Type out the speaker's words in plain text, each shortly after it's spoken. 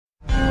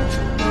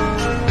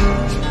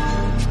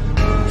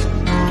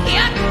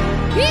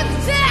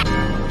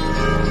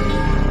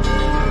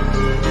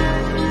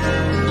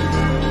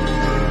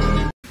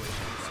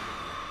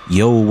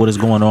Yo, what is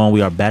going on?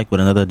 We are back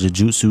with another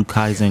Jujutsu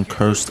Kaisen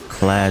Cursed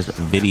Clash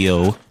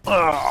video.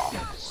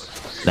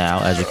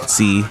 Now, as you can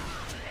see,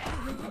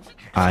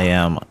 I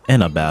am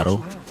in a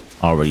battle.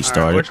 Already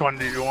started. Right, which one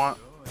do you want?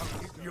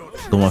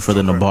 Going for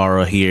the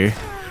Nabara here.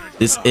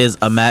 This is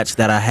a match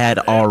that I had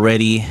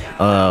already.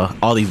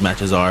 All these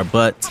matches are,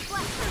 but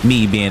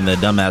me being the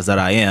dumbass that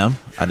I am,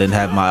 I didn't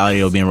have my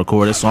audio being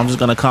recorded, so I'm just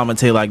gonna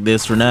commentate like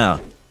this for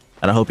now.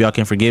 And I hope y'all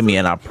can forgive me,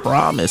 and I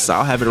promise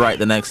I'll have it right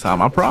the next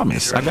time. I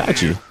promise. I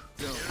got you.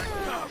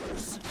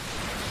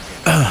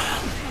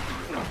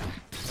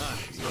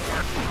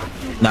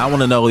 Now I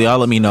want to know, y'all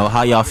let me know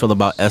how y'all feel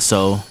about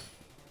Eso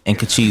and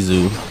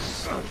Kachizu.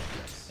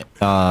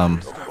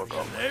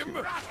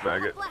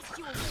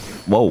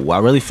 Whoa, I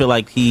really feel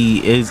like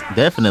he is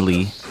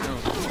definitely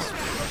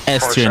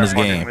S tier in this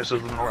game.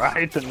 I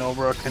hate that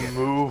Nobra can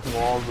move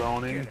while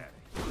zoning.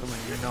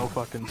 No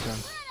fucking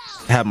sense.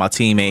 I have my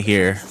teammate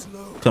here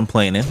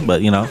complaining,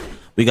 but you know,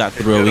 we got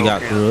through it. We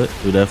got through it.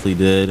 We definitely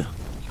did.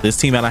 This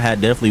teammate I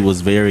had definitely was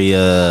very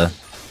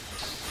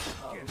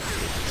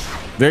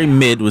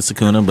mid with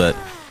Sukuna, but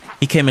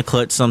he came in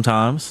clutch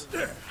sometimes.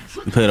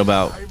 We played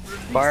about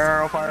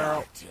fire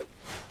out.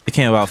 It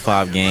came about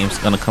 5 games.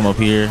 Gonna come up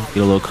here, get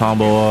a little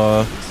combo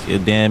off,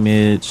 get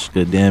damage,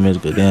 good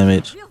damage, good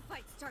damage.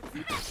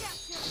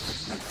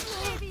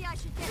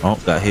 Oh,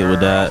 got hit with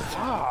that.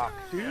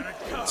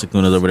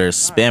 Sukuna's over there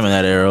spamming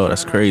that arrow.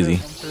 That's crazy.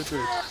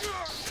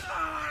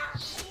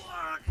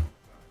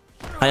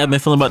 How y'all been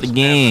feeling about the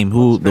game?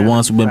 The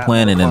ones who've been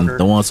playing it and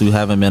the ones who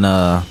haven't been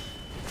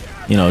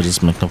you know,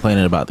 just been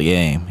complaining about the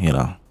game, you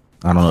know.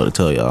 I don't know what to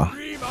tell y'all.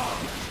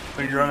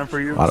 Running for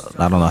you? I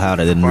don't know how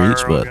that didn't reach,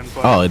 but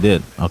oh, it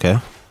did. Okay.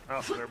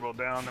 Oh, they're both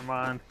down. Never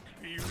mind.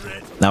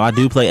 Now I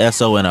do play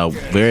Eso in a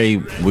very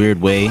weird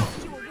way.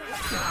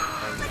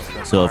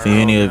 So if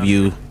any of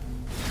you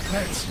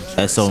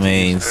Eso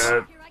mains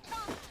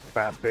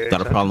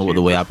got a problem with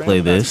the way I play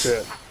this,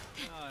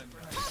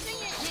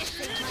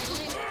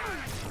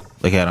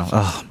 look at him.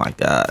 Oh my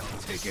God.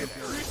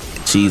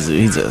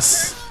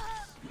 Jesus.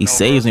 He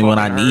saves me when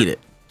I need it.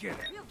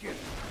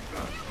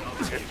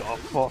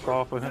 Fuck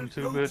off with him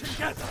too, bitch.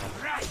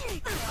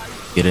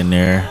 Get in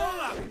there.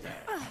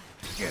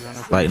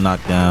 Light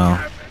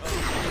knockdown.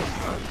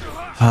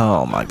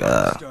 Oh my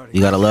God.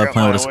 You gotta love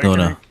playing with a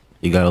Sukuna.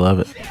 You gotta love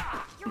it.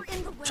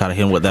 Try to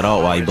hit him with that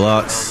ult while he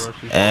blocks.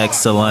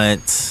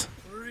 Excellent.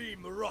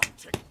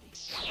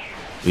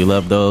 We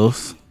love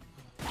those.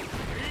 And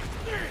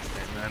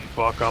then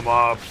fuck him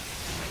up.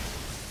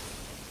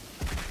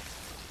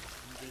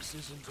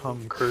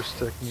 Some curse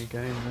technique,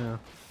 I ain't know.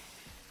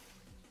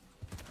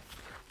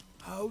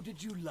 How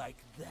did you like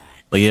that?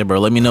 But yeah, bro,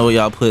 let me know what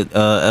y'all put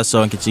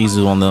Eso and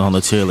Kachizu on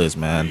the tier list,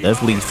 man.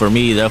 Definitely for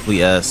me,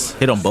 definitely S.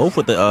 Hit them both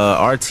with the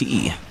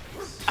RT.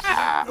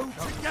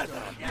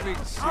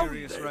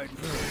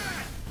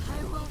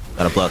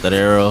 Gotta block that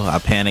arrow. I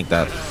panicked.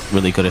 I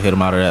really could have hit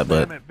him out of that,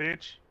 but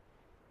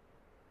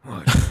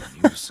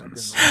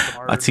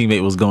my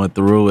teammate was going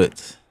through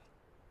it.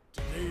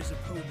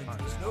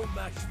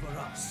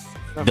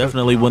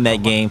 Definitely win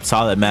that game.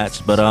 Solid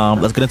match. But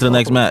let's get into the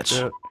next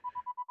match.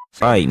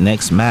 All right,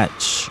 next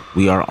match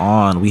we are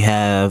on. We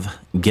have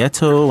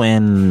Geto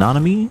and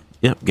Nanami.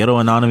 Yep, Geto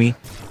and Nanami.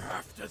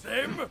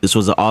 This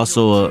was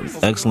also an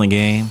excellent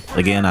game.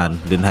 Again, I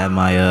didn't have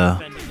my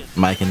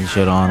mic and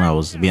shit on. I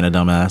was being a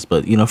dumbass,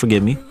 but you know,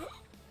 forgive me.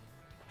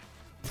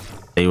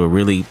 They were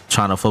really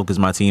trying to focus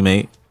my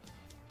teammate.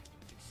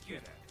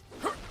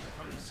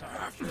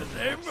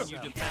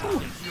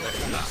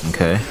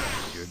 Okay.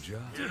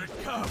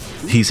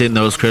 He's hitting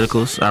those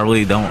criticals. I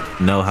really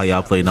don't know how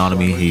y'all play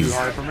Nanami. He's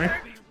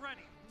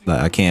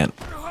I can't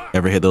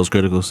ever hit those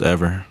criticals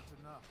ever.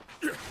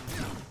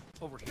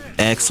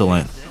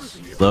 Excellent.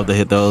 Love to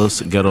hit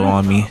those. Geto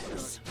on me.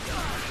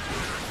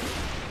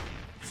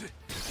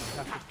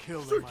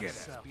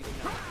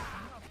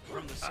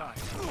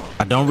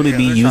 I don't really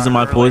be using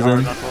my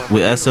poison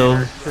with Eso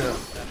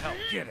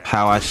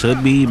how I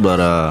should be, but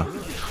I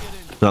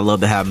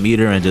love to have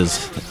meter and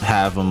just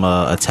have him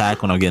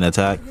attack when I'm getting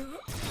attacked.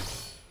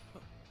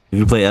 If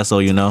you play Eso,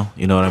 you know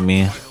what I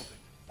mean.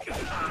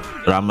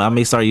 But I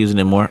may start using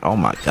it more. Oh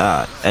my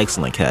God.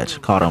 Excellent catch.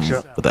 Caught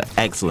him with an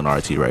excellent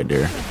RT right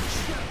there.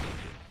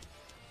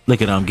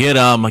 Look at him. Get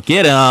him.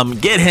 Get him.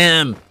 Get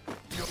him.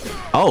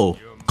 Oh,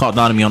 caught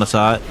Nanami on the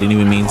side. Didn't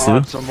even mean to.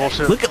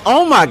 Look at,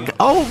 oh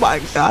my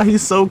God.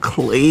 He's so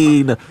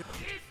clean.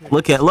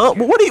 What are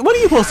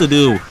you supposed to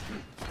do?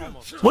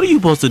 What are you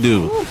supposed to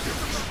do?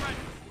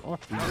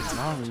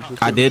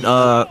 I did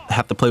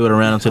have to play with a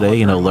random today.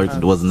 You know, Lurk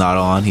was not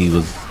on. He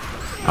was,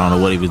 I don't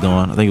know what he was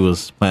doing. I think he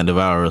was playing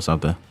Devour or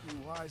something.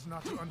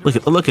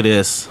 Look at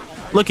this.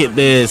 Look at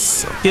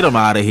this. Get him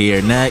out of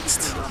here.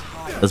 Next.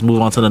 Let's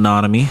move on to the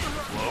Nanami.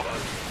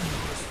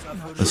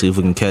 Let's see if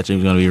we can catch him.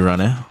 He's gonna be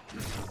running.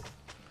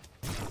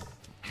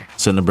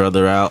 Send the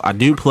brother out. I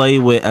do play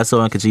with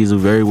Eso and Kachizu.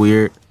 Very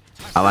weird.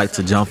 I like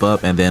to jump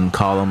up and then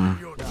call him.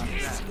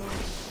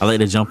 I like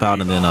to jump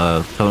out and then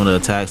tell them to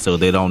attack so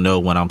they don't know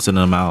when I'm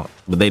sending them out.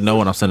 But they know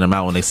when I'm sending them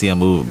out when they see him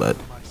move. But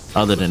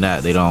Other than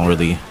that, they don't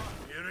really.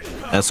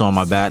 That's on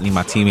my back. Need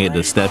my teammate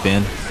to step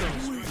in.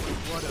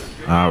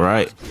 All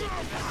right.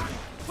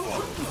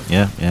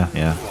 Yeah.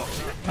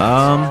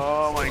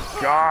 Oh my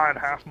god,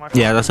 half my.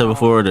 Yeah, as I said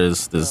before,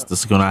 this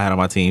Sukuna I had on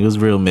my team. He was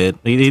real mid.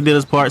 He did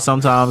his part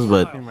sometimes,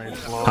 but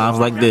times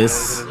like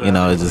this, you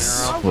know, it's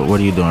just what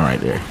are you doing right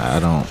there? I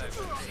don't.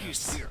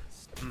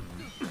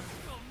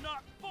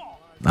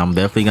 I'm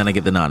definitely gonna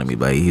get the Nanami,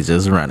 but he's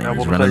just running.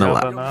 He's running a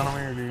lot.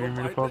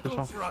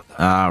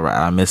 All right,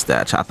 I missed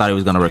that. I thought he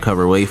was gonna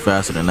recover way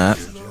faster than that.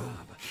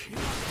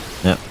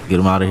 Yep, get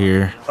him out of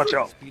here. Watch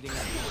out.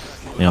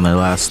 They're on their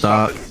last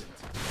stock.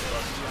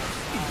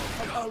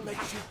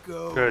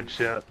 Good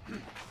shit.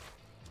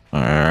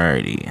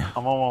 Alrighty.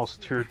 I'm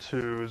almost tier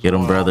 2. Get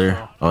him,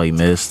 brother. Oh, he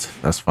missed.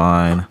 That's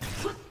fine.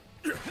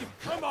 Did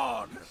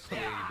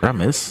I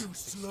miss?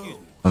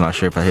 I'm not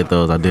sure if I hit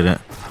those. I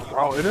didn't.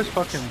 Oh, it is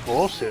fucking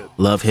bullshit.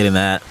 Love hitting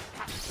that.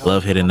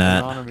 Love hitting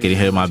that. Getting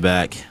hit in my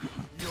back.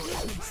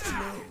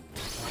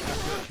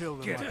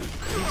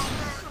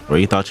 Where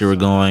you thought you were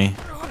going?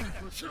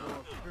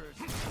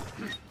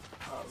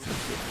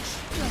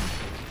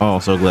 Oh,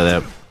 I'm so glad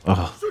that.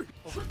 Oh.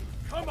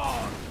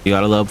 You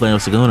gotta love playing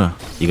with Sukuna.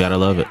 You gotta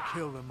love it.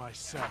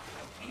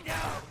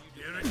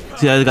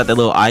 See, I got that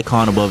little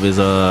icon above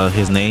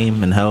his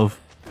name and health.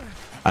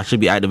 I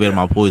should be activating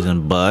my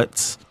poison,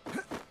 but.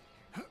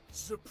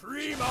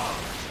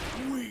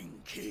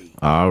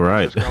 All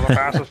right. One of the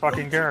fastest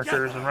fucking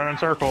characters and running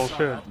circles.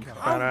 Shit.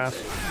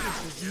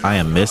 Badass. I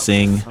am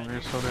missing.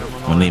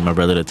 I need my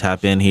brother to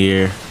tap in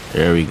here.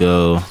 There we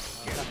go.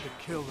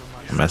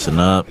 I'm messing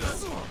up.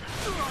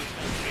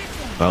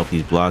 Oh,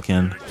 he's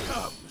blocking.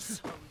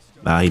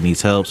 Now he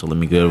needs help, so let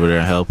me go over there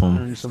and help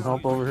him. Need some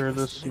help over here.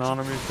 This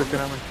Nanami's picking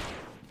at me.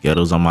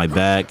 Ghetto's on my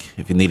back.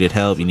 If you needed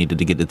help, you needed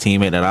to get the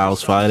teammate that I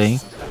was fighting,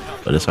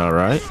 but it's all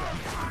right.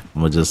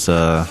 I'm gonna just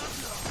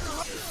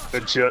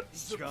good shit.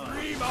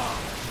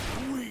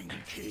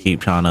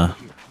 Keep trying to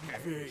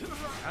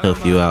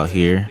help you out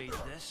here.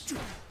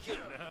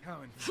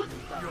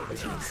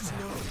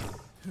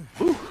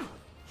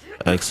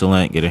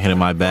 Excellent. Get a hit in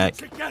my back.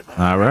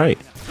 All right.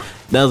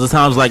 There was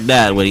times like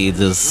that where he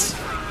just.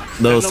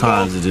 Those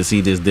times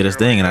he just did his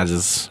thing, and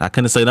I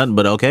couldn't say nothing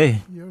but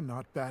okay. You're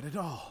not bad at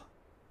all.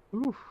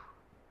 Oof.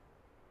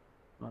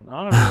 Yep.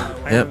 All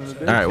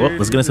right. Well,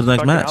 let's get into the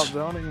next match.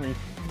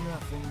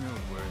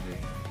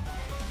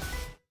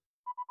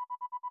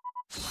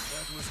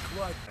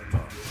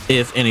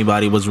 If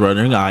anybody was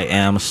wondering, I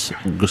am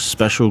not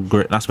special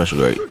grade,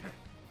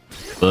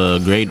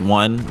 grade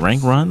 1,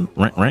 rank 1.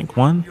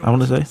 I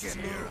want to say,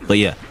 but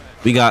yeah.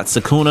 We got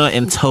Sukuna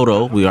and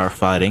Toto. We are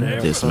fighting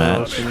this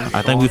match.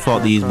 I think we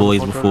fought these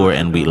boys before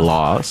and we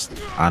lost.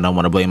 I don't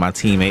want to blame my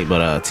teammate,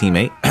 but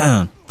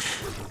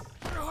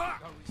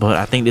but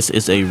I think this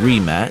is a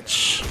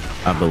rematch.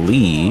 I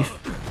believe,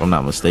 if I'm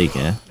not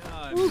mistaken.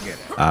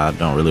 I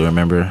don't really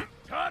remember.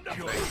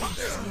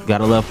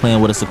 Gotta love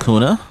playing with a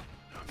Sukuna.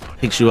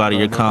 Picks you out of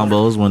your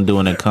combos when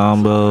doing a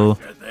combo.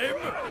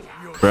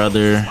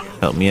 Brother,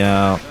 help me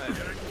out.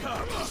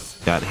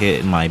 Got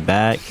hit in my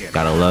back.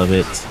 Gotta love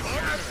it.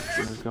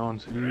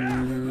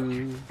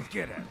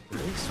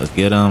 Let's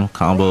get him.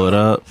 Combo it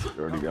up.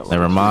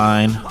 Never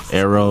mind.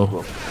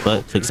 Arrow,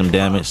 but took some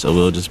damage, so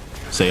we'll just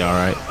say all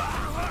right.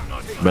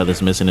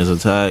 Brother's missing his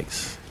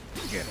attacks.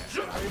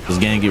 This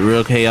game get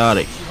real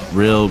chaotic.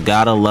 Real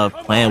gotta love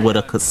playing with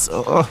a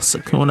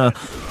Sukuna.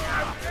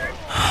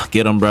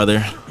 Get him,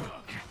 brother.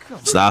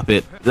 Stop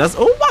it. That's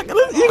oh my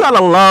god. You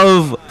gotta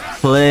love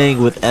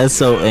playing with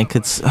Eso and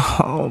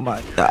oh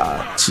my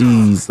god.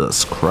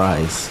 Jesus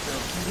Christ.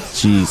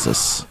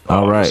 Jesus.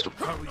 All right.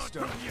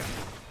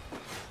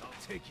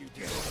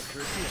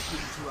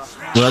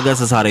 Well, I guess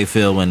that's how they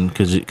feel when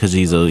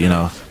Kajizo, you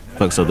know,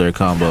 fucks up their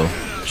combo,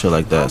 shit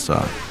like that.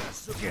 So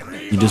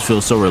you just feel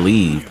so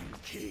relieved.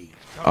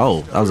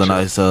 Oh, that was a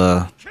nice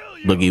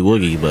boogie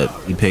woogie, but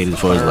he paid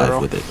for his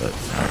life with it. But,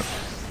 all right.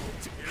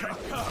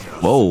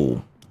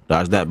 Whoa,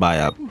 dodged that by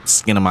a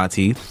skin of my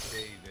teeth,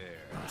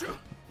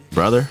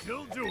 brother.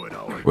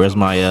 Where's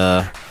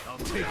my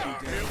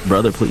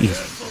brother,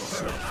 please?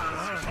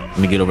 Let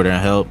me get over there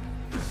and help.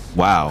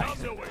 Wow.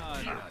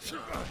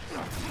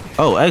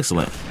 Oh,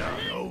 excellent.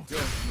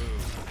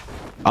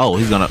 Oh,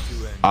 he's gonna.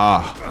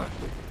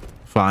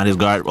 Fine. His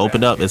guard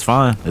opened up. It's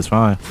fine. It's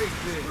fine.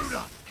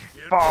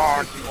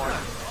 Fuck.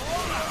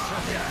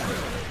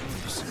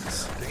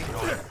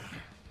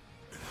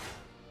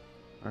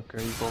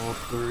 Okay, level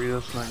 3.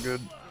 That's not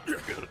good.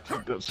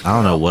 I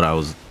don't know what I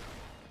was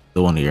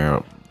doing here.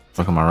 What the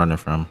fuck am I running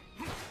from?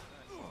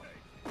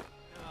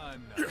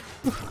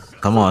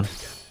 Come on.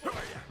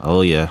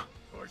 Oh yeah.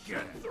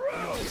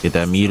 Get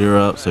that meter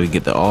up so we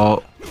get the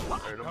ult.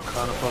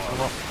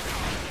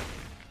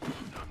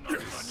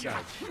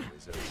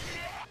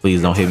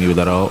 Please don't hit me with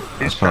that ult.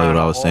 That's probably what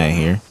I was saying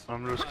here.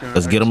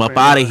 Let's get him up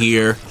out of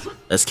here.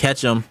 Let's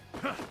catch him.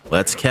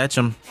 Let's catch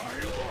him.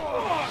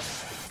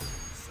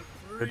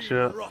 Good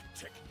shit.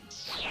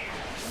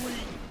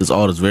 This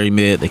ult is very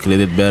mid. They could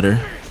have did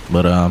better,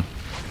 but I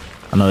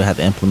know they had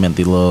to implement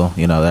the little,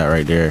 you know, that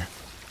right there.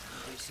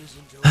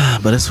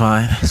 But it's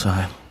fine. It's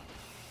fine.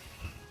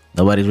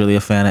 Nobody's really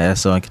a fan of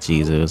Esso and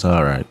Kachizu. It's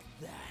all right.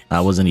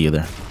 I wasn't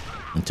either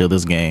until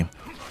this game.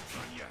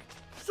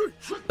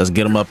 Let's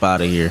get him up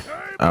out of here.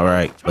 All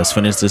right, let's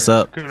finish this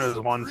up. Kuna's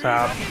one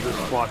tap.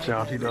 Just watch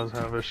out. He does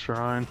have his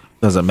shrine.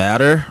 Doesn't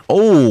matter.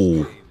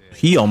 Oh,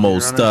 he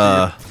almost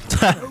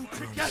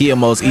he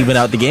almost evened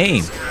out the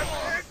game.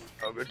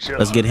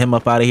 Let's get him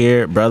up out of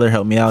here. Brother,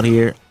 help me out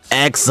here.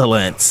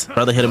 Excellent.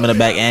 Brother hit him in the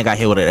back and got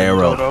hit with an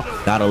arrow.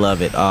 Gotta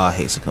love it. Oh, I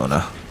hate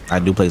Sukuna. I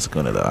do play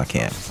Sukuna though. I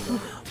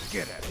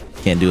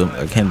can't do him.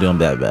 I can't do him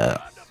that bad.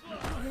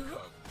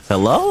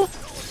 Hello?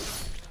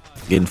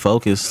 Getting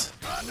focused.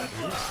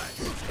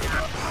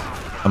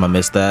 I'm gonna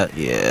miss that.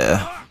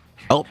 Yeah.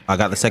 Oh, I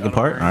got the second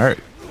part. All right.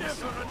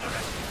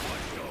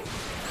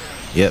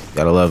 Yep,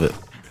 gotta love it.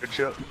 Good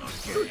shot.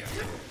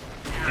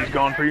 He's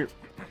going for you.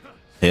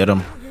 Hit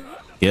him.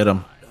 Get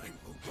him.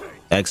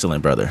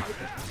 Excellent, brother.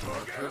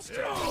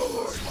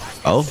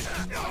 Oh,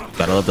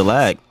 gotta love the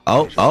lag.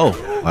 Oh.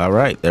 All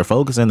right, they're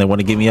focusing. They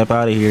want to get me up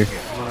out of here.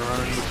 I'm gonna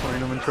run in between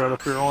them and try to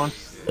fear one.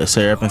 Let's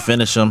hurry up and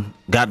finish them.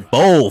 Got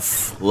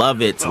both.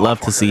 Love it.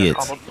 Love to see it.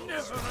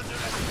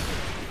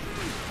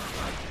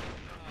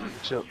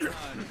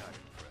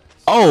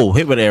 Oh,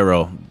 hit with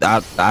arrow.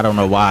 I don't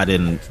know why I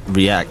didn't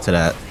react to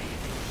that.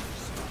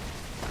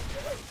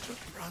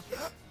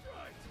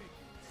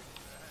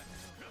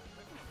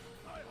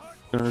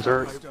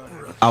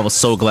 I was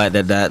so glad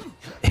that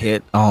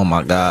hit. Oh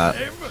my god.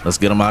 Let's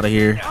get him out of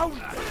here.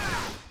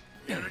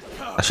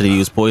 I should have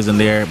used poison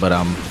there, but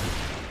I'm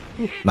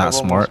not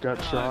smart.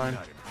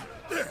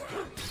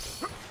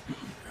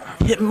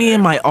 Hit me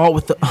in my ult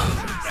with the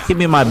hit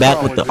me in my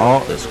back with the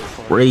ult. That's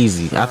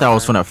crazy. I thought I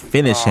was gonna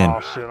finish him.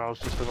 Oh shit, I was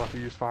just about to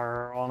use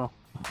fire on him.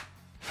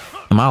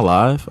 Am I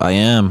alive? I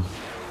am.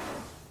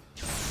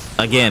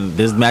 Again,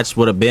 this match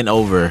would have been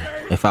over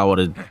if I would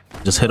have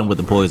just hit him with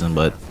the poison,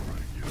 but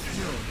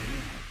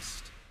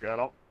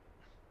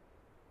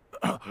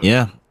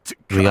yeah,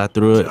 we got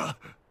through it.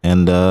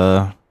 And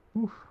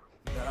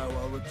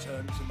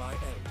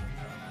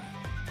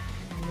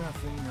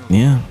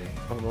yeah.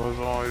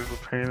 Always a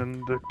pain in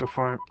the dick to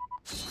fight.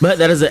 But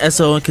that is an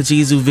Esso and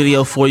Kachizu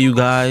video for you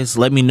guys.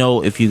 Let me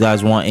know if you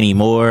guys want any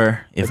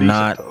more. If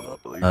not,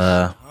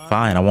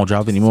 fine, I won't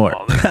drop any more.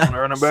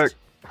 Running back.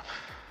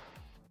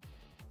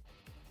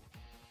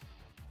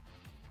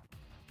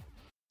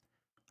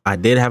 I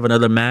did have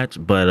another match,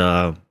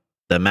 but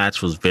the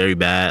match was very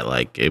bad.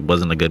 Like, it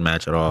wasn't a good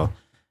match at all.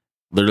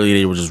 Literally,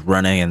 they were just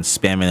running and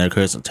spamming their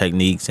cursed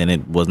techniques, and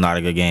it was not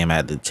a good game. I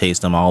had to chase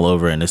them all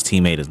over, and this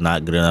teammate is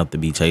not good enough to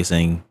be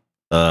chasing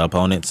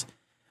opponents.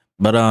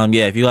 But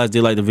yeah, if you guys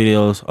did like the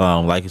videos,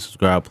 like and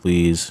subscribe,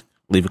 please.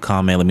 Leave a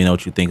comment. Let me know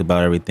what you think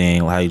about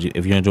everything.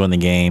 If you're enjoying the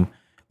game,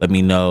 let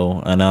me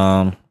know. And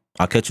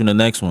I'll catch you in the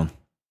next one.